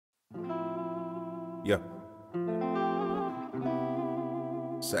Yeah.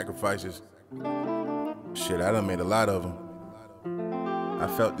 Sacrifices. Shit, I done made a lot of them. I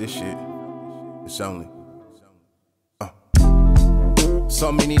felt this shit. It's only.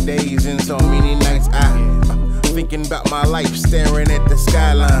 So many days and so many nights thinking about my life, staring at the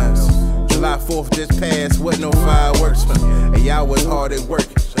skylines. July 4th just passed, wasn't no fireworks. Hey, I was hard at work.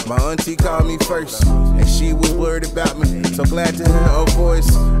 My auntie called me first, and she was worried about me. So glad to hear her voice.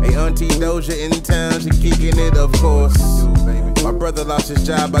 Hey, Auntie Doja in town, she kicking it, of course. My brother lost his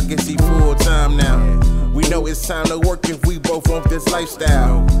job, I guess he full-time now. We know it's time to work if we both want this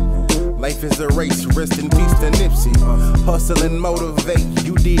lifestyle. Life is a race, rest in peace to Nipsey. Hustle and motivate,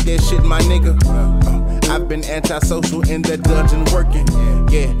 you did that shit, my nigga. I've been antisocial in the dungeon working.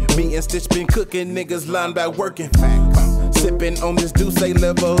 Yeah, me and Stitch been cooking, niggas line by working. Sipping on this Douce,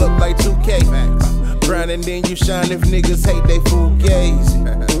 level up like 2K. Grind and then you shine if niggas hate they fugazi.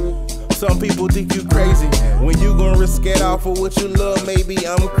 Some people think you crazy. When you gon' risk it all for what you love, maybe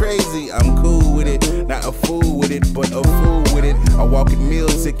I'm crazy. I'm cool with it, not a fool with it, but a fool with it. A walking meal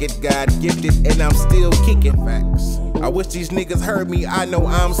ticket, God gifted, and I'm still kicking. Facts. I wish these niggas heard me, I know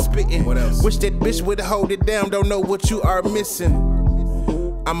I'm spitting. What else? Wish that bitch would hold it down, don't know what you are missing.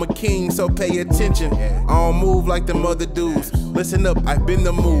 I'm a king, so pay attention. I don't move like them other dudes. Listen up, I've been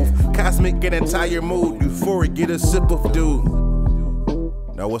the move. Cosmic and entire mood. Euphoric, get a sip of dude.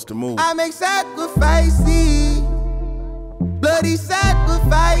 Now what's the move? I make sacrifices, bloody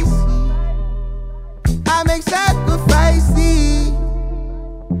sacrifice. I make sacrifices,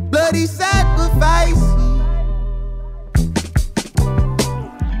 bloody sacrifice.